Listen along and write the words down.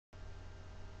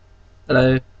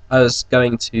Hello. I was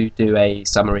going to do a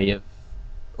summary of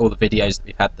all the videos that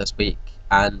we've had this week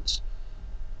and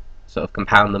sort of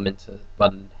compound them into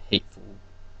one hateful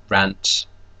rant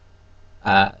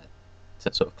uh,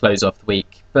 to sort of close off the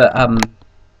week. But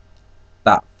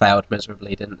that failed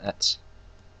miserably, didn't it?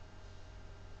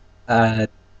 Uh,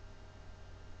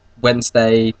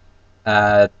 Wednesday,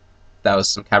 uh, there was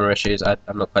some camera issues. I'm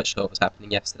not quite sure what was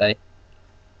happening yesterday,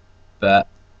 but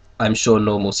I'm sure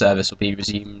normal service will be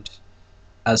resumed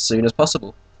as soon as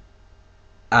possible.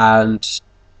 And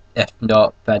if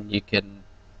not, then you can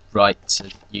write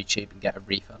to YouTube and get a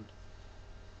refund.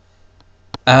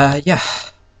 Yeah.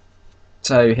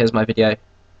 So here's my video.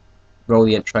 Roll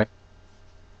the intro.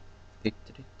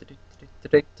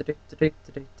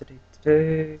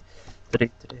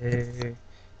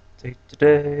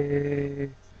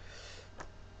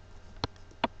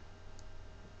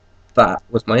 That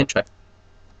was my intro.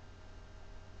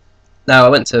 Now I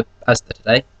went to Asda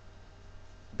today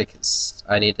because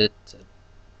I needed to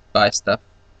buy stuff.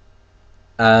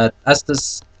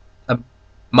 Asda's a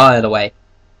mile away,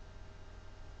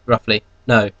 roughly.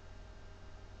 No,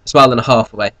 it's a mile and a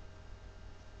half away.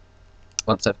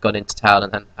 Once I've gone into town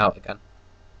and then out again.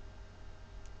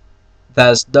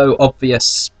 There's no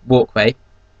obvious walkway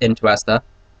into Asda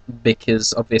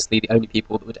because obviously the only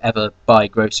people that would ever buy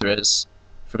groceries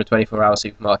from a 24-hour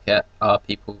supermarket are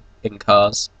people in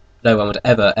cars. No one would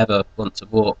ever want to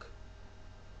walk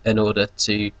in order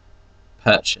to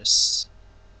purchase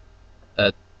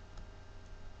a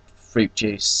fruit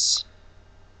juice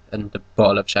and a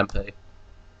bottle of shampoo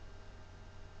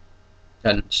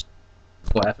and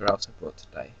whatever else I bought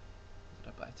today. What did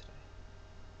I buy today?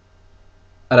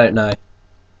 I don't know.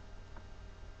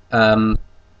 Um,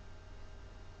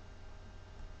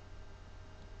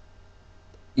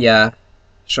 yeah,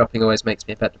 shopping always makes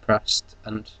me a bit depressed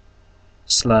and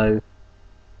slow,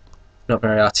 not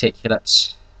very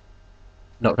articulate,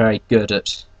 not very good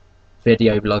at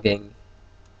video blogging,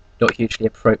 not hugely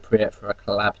appropriate for a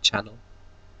collab channel.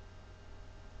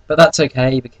 But that's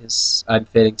okay because I'm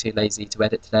feeling too lazy to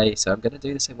edit today, so I'm going to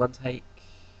do this in one take,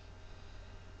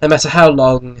 no matter how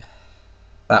long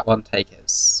that one take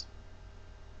is.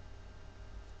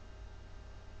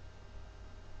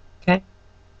 Okay?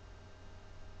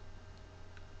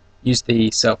 Use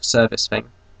the self-service thing,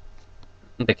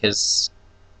 because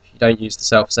if you don't use the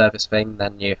self-service thing,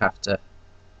 then you have to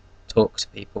talk to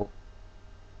people,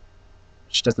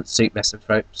 which doesn't suit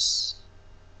misanthropes.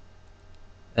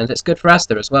 And it's good for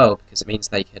Asda as well, because it means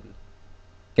they can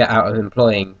get out of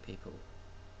employing people.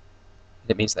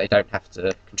 It means they don't have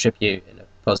to contribute in a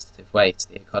positive way to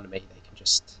the economy. They can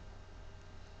just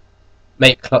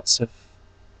make lots of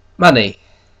money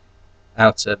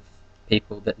out of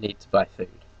people that need to buy food.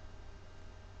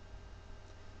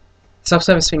 The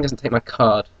self-service thing doesn't take my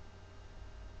card.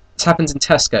 This happens in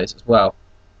Tesco's as well.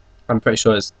 I'm pretty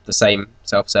sure it's the same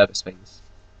self-service things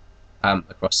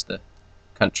across the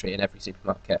country in every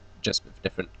supermarket, just with a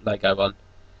different logo on.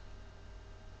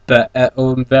 But it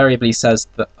invariably says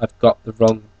that I've got the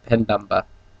wrong PIN number,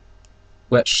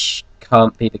 which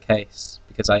can't be the case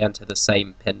because I enter the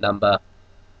same PIN number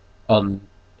on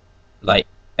like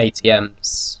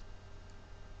ATMs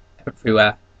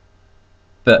everywhere.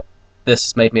 But this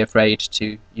has made me afraid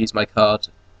to use my card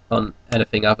on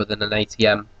anything other than an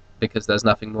ATM because there's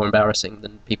nothing more embarrassing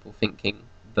than people thinking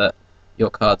that your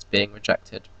card's being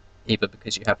rejected, either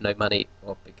because you have no money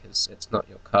or because it's not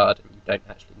your card and you don't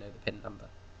actually know the PIN number.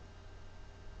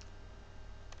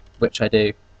 Which I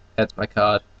do. It's my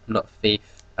card. I'm not a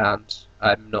thief, and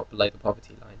I'm not below the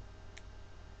poverty line.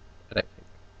 I don't think.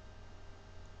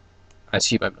 I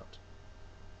assume I'm not.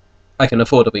 I can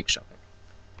afford a week's shopping.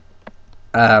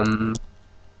 Um,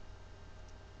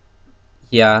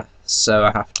 yeah, so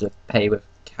I have to pay with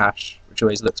cash, which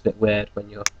always looks a bit weird when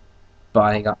you're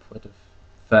buying upward of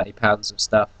 £30 of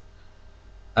stuff,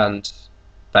 and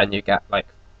then you get like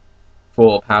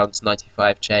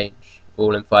 £4.95 change,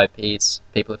 all in 5p's.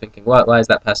 People are thinking, why is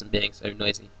that person being so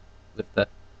noisy with the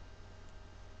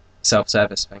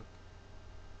self-service thing?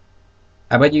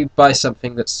 And when you buy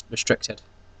something that's restricted,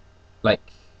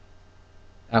 like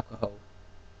alcohol,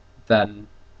 then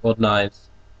or knives,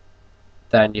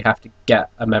 then you have to get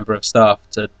a member of staff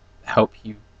to help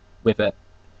you with it.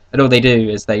 And all they do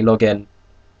is they log in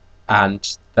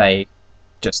and they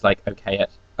just like okay it.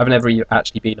 I've never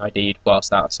actually been ID'd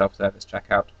whilst out of self-service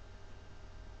checkout.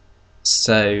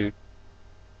 So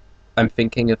I'm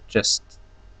thinking of just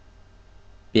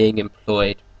being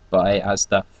employed by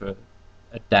Asda for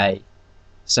a day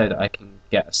so that I can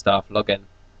get a staff login,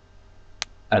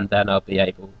 and then I'll be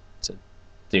able to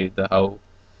do the whole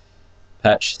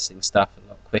purchasing stuff a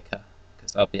lot quicker because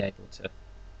because I'll be able to,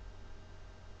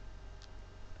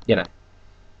 you know.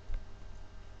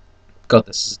 God,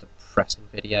 this is a depressing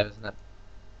video, isn't it?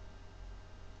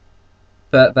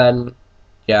 But then,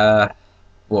 yeah,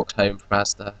 walked home from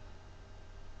Asda.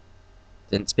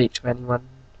 Didn't speak to anyone.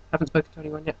 Haven't spoken to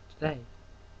anyone yet today.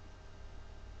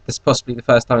 This is possibly the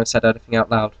first time I've said anything out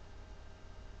loud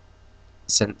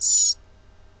since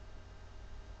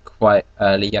quite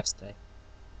early yesterday.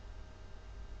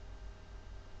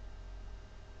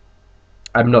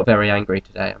 I'm not very angry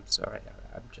today, I'm sorry.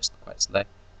 I'm just quite slow.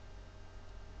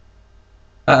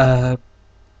 I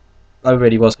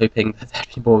really was hoping that there'd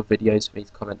be more videos for me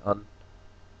to comment on.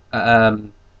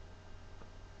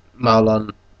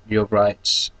 Marlon, you're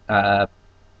right.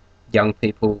 Young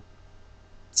people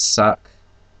suck.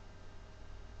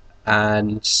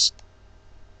 And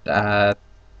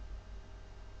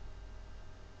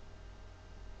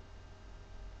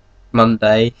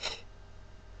Monday.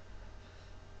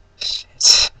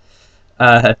 Shit.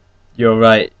 You're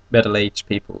right. Middle-aged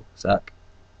people suck.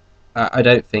 I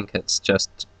don't think it's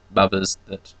just mothers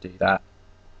that do that.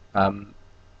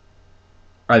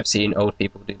 I've seen old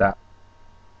people do that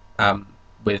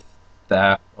with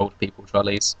their old people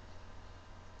trolleys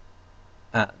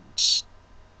and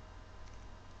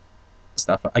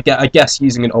stuff. I guess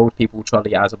using an old people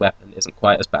trolley as a weapon isn't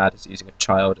quite as bad as using a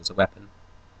child as a weapon,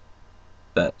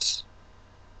 but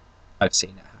I've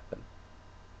seen it happen.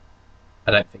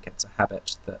 I don't think it's a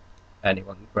habit that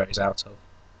anyone grows out of.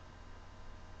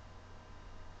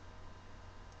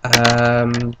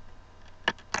 I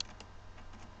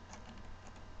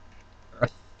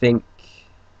think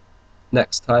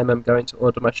next time I'm going to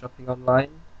order my shopping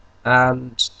online,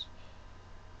 and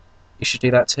you should do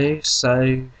that too,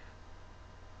 so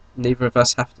neither of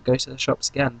us have to go to the shops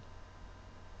again.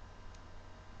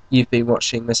 You've been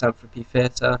watching Misanthropy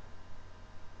Theatre.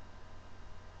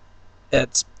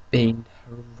 It's been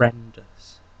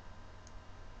horrendous.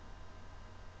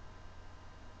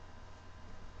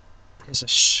 It's a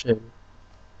shoe.